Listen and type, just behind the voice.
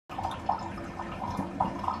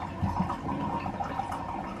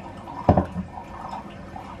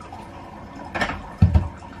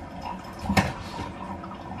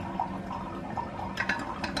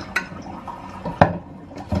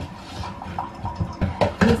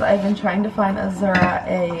because I've been trying to find Azura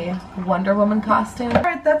a Wonder Woman costume.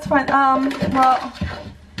 Alright, that's fine. Well,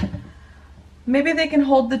 maybe they can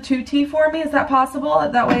hold the tutu for me. Is that possible?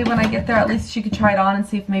 That way when I get there, at least she could try it on and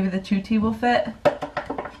see if maybe the tutu will fit.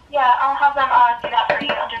 Yeah, I'll have them do that for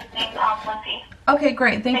you under the name of Lindsay. Okay,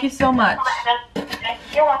 great. Thank you so much.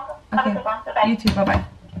 You're welcome. Okay. Have a good one. Bye-bye. You too. Bye-bye.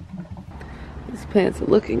 These pants are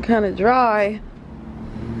looking kind of dry.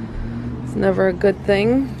 It's never a good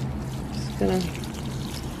thing. Just gonna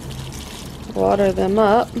water them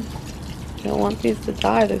up. Don't want these to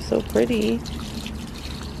die. They're so pretty.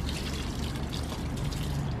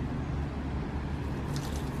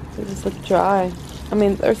 They just look dry. I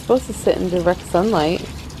mean, they're supposed to sit in direct sunlight.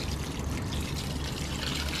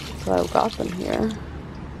 So I got them here.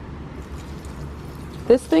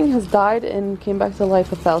 This thing has died and came back to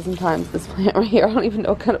life 1,000 times, this plant right here. I don't even know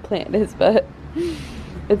what kind of plant it is, but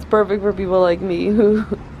it's perfect for people like me who...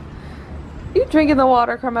 You drinking the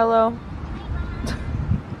water, Carmelo?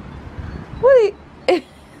 What?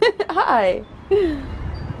 Hi.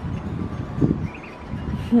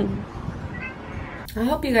 I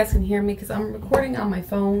hope you guys can hear me because I'm recording on my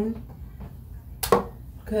phone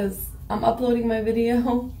because I'm uploading my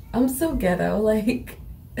video. I'm so ghetto, like...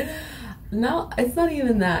 No, it's not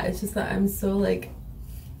even that. It's just that I'm so, like,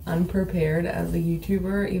 unprepared as a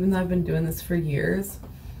YouTuber, even though I've been doing this for years.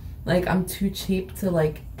 Like, I'm too cheap to,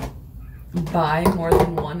 like, buy more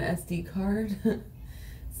than one SD card.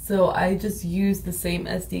 So I just use the same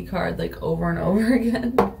SD card, like, over and over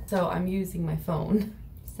again. So I'm using my phone.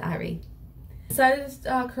 Sorry. Decided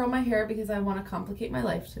to curl my hair because I want to complicate my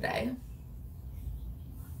life today.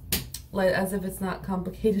 Like, as if it's not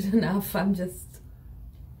complicated enough. I'm just...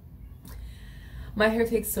 My hair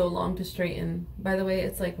takes so long to straighten. By the way,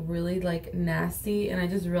 it's like really like nasty, and I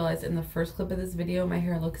just realized in the first clip of this video my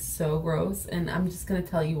hair looks so gross, and I'm just gonna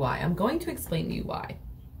tell you why. I'm going to explain to you why.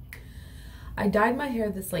 I dyed my hair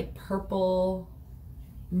this like purple,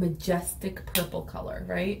 majestic purple color,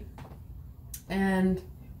 right? And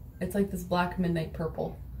it's like this black midnight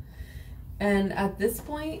purple. And at this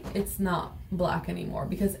point, it's not black anymore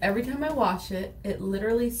because every time I wash it, it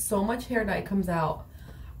literally, so much hair dye comes out.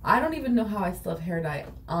 I don't even know how I still have hair dye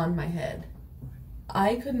on my head.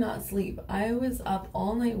 I could not sleep. I was up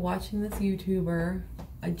all night watching this YouTuber.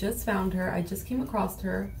 I just found her. I just came across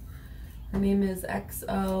her. Her name is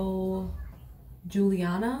XO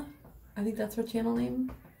Juliana. I think that's her channel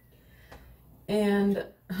name. And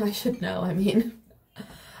I should know. I mean,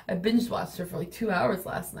 I binge watched her for like 2 hours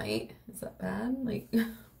last night. Is that bad? Like,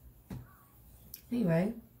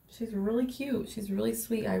 anyway, she's really cute. She's really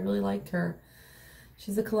sweet. I really liked her.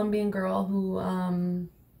 She's a Colombian girl who,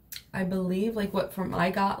 I believe, like what I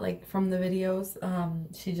got, like from the videos,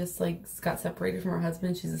 she just like got separated from her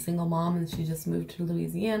husband. She's a single mom and she just moved to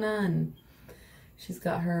Louisiana, and she's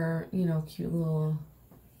got her, you know, cute little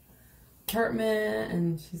apartment,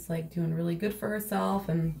 and she's like doing really good for herself.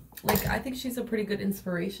 And like, I think she's a pretty good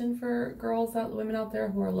inspiration for women out there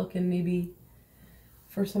who are looking maybe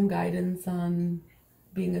for some guidance on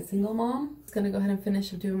being a single mom. I'm gonna go ahead and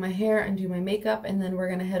finish up doing my hair and do my makeup, and then we're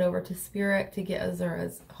gonna head over to Spirit to get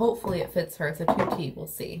Azura's. Hopefully it fits her. It's a 2T, we'll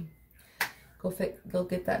see. Go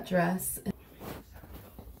get that dress.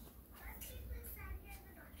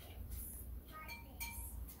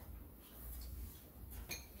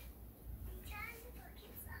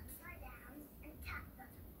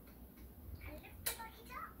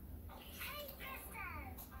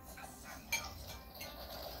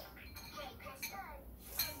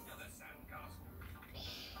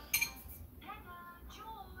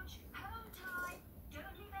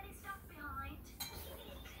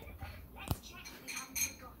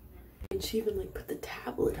 And she even like put the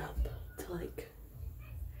tablet up to like,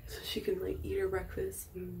 so she can like eat her breakfast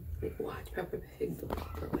and like watch Peppa Pig the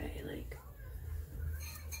proper way. Like,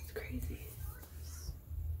 it's crazy.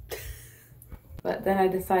 But then I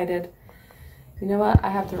decided, you know what, I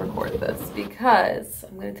have to record this because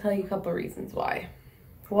I'm going to tell you a couple of reasons why.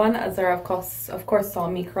 One, Azura of course saw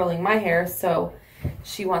me curling my hair, so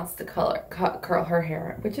she wants to curl her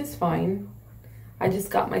hair, which is fine. I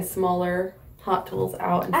just got my smaller Hot Tools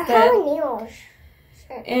out instead.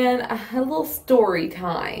 And a little story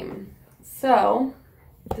time. So,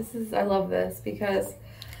 I love this because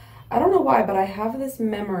I don't know why, but I have this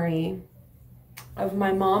memory of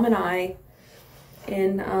my mom and I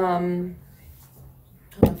in, I don't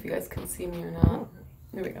know if you guys can see me or not.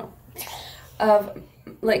 There we go. Of,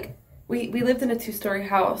 like, we lived in a 2-story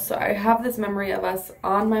house, so I have this memory of us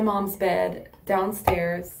on my mom's bed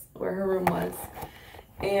downstairs where her room was,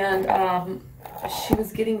 and she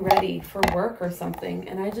was getting ready for work or something,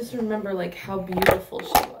 and I just remember like how beautiful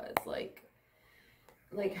she was, like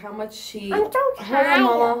like how much she... I'm so Hold tired. on,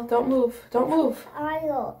 Mama. Don't move. Don't move.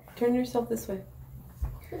 Tired. Turn yourself this way.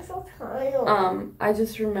 I'm so tired. I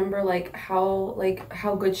just remember like how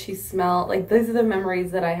good she smelled. Like these are the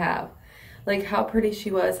memories that I have. Like how pretty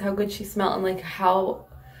she was, how good she smelled, and like how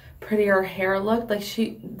pretty her hair looked. Like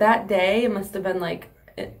that day, it must have been like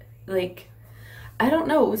I don't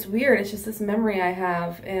know, it was weird. It's just this memory I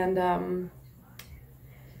have, and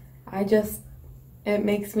it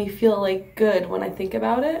makes me feel like good when I think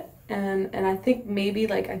about it. And I think maybe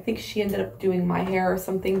like I think she ended up doing my hair or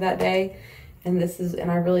something that day, and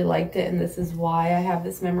I really liked it, and this is why I have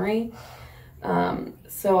this memory.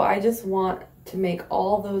 So I just want to make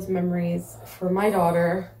all those memories for my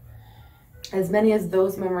daughter, as many as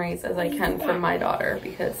those memories as I can for my daughter,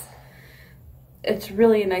 because it's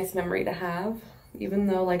really a nice memory to have, even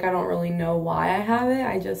though like I don't really know why I have it.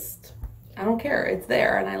 I don't care. It's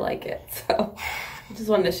there and I like it. So I just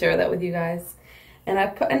wanted to share that with you guys. And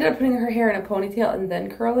I ended up putting her hair in a ponytail and then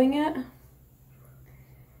curling it,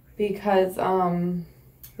 because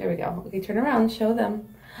there we go. Okay, turn around and show them.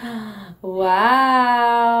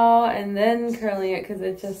 Wow. And then curling it, because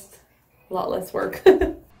it's just a lot less work.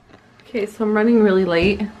 Okay, so I'm running really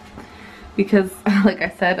late because, like I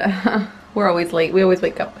said, we're always late. We always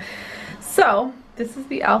wake up. So this is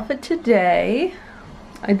the outfit today.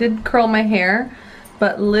 I did curl my hair,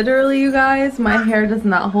 but literally, you guys, my hair does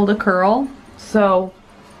not hold a curl, so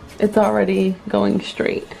it's already going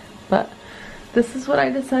straight. But this is what I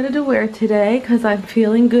decided to wear today because I'm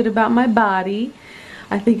feeling good about my body.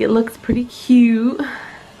 I think it looks pretty cute.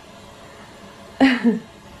 I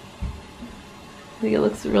think it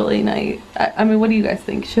looks really nice. I mean, what do you guys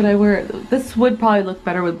think? Should I wear it? This would probably look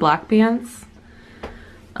better with black pants.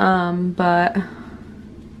 But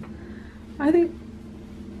I think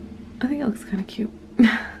it looks kind of cute.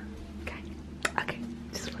 Okay,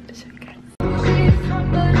 just wanted to show you guys.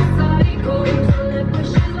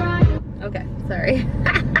 Okay, sorry.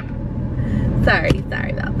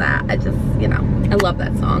 sorry about that. I just, I love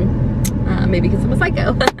that song. Maybe because I'm a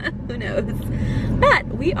psycho. Who knows? But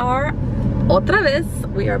we are otra vez.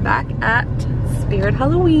 We are back at Spirit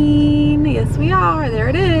Halloween. Yes, we are. There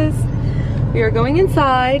it is. We are going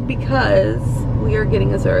inside because we are getting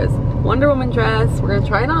Azura's Wonder Woman dress. We're gonna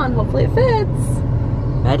try it on. Hopefully it fits.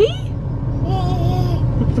 Ready?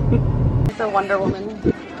 It's a Wonder Woman.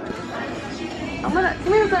 Come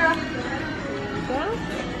here, Azura.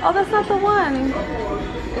 Yeah? Oh, that's not the one.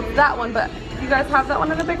 It's that one, but you guys have that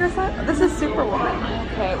one in a bigger size? This is Superwoman.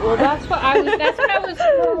 Okay, well that's what I was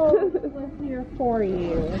told was here for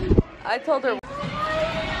you. I told her.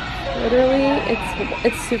 Literally,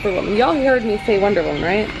 it's Superwoman. Y'all heard me say Wonder Woman,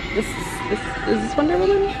 right? Is this Wonder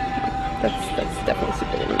Woman? That's definitely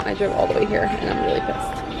Superwoman. I drove all the way here and I'm really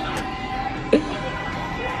pissed.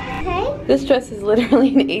 Okay. This dress is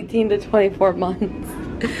literally an 18 to 24 months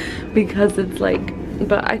because it's like,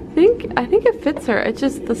 but I think it fits her. It's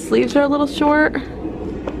just the sleeves are a little short.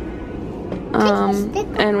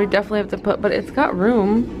 And we definitely have to put, but it's got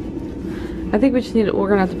room. I think we just we're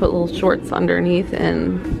gonna have to put little shorts underneath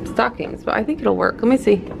and stockings, but I think it'll work. Let me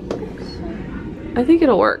see. I think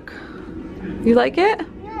it'll work. You like it?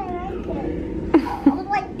 Yeah, I like it. I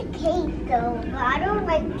like the cake though, but I don't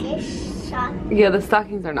like this sock. Yeah, the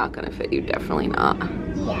stockings are not gonna fit you, definitely not.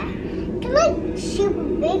 Yeah. They're like super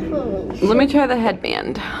big for me. Let me try the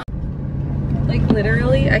headband. Like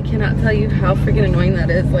literally, I cannot tell you how freaking annoying that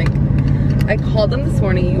is. Like, I called them this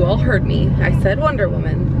morning, you all heard me. I said Wonder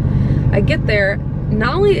Woman. I get there,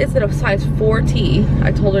 not only is it a size 4T,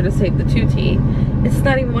 I told her to save the 2T, it's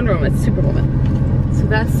not even Wonder Woman, it's Superwoman. So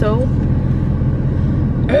that's so...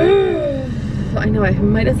 I know I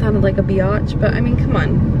might have sounded like a biatch, but I mean, come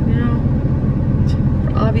on,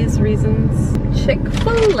 for obvious reasons.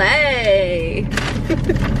 Chick-fil-A!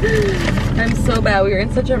 I'm so bad. We were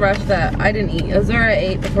in such a rush that I didn't eat. Azura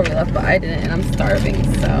ate before we left, but I didn't, and I'm starving,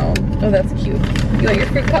 so... Oh, that's cute. You want your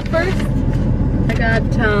fruit cup first? I got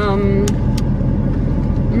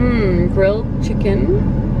grilled chicken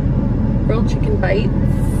bites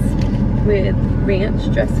with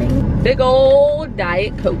ranch dressing. Big old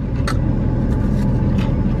Diet Coke.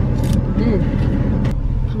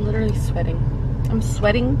 I'm literally sweating. I'm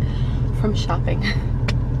sweating from shopping.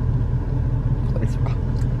 What is wrong?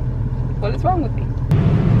 What is wrong with me?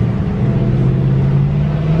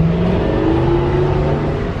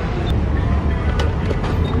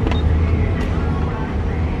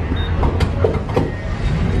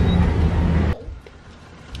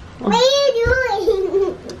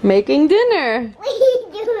 Making dinner. What are you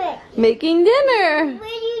doing? Making dinner. What are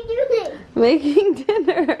you doing? Making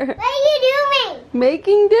dinner. What are you doing?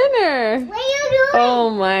 Making dinner. What are you doing? Oh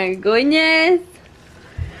my goodness.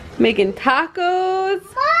 Making tacos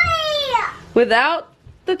without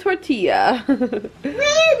the tortilla.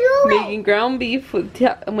 Making ground beef with,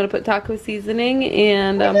 I'm gonna put taco seasoning,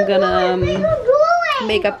 and I'm gonna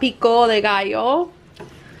make a pico de gallo.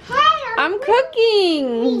 I'm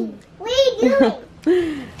cooking. What are you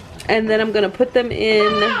doing? And then I'm gonna put them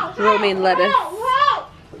in romaine lettuce.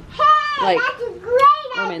 Like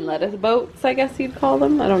romaine lettuce boats, I guess you'd call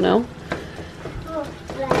them. I don't know.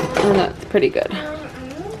 And that's pretty good.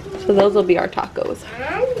 So those will be our tacos.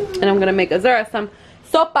 And I'm gonna make Azura some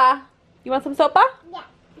sopa. You want some sopa? Yeah.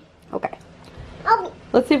 Okay. Okay.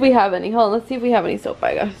 Let's see if we have any. Hold on, let's see if we have any sopa.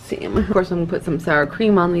 I gotta see them. Of course, I'm gonna put some sour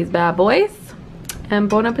cream on these bad boys. And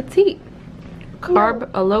bon appetit.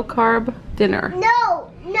 A low carb dinner.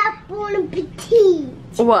 No, not bon appetit.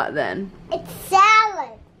 What then? It's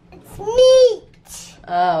salad. It's meat.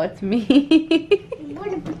 Oh, it's me.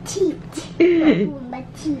 Bon appetit.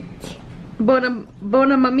 Bon appetit.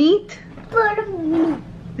 Bona meat. Bon appetit.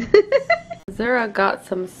 Zara got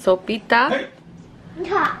some sopita.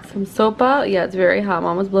 Hot. Some sopa. Yeah, it's very hot.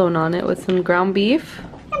 Mama's blowing on it with some ground beef.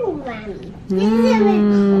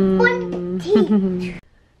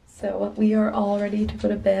 So we are all ready to go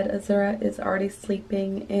to bed. Azura is already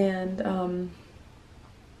sleeping, and I'm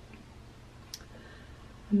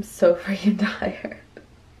so freaking tired.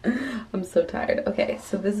 I'm so tired. Okay,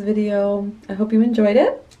 so this video, I hope you enjoyed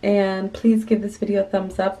it, and please give this video a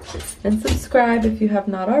thumbs up and subscribe if you have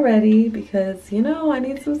not already, because you know I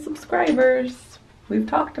need some subscribers. We've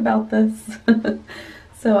talked about this.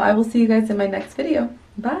 So I will see you guys in my next video.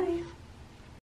 Bye.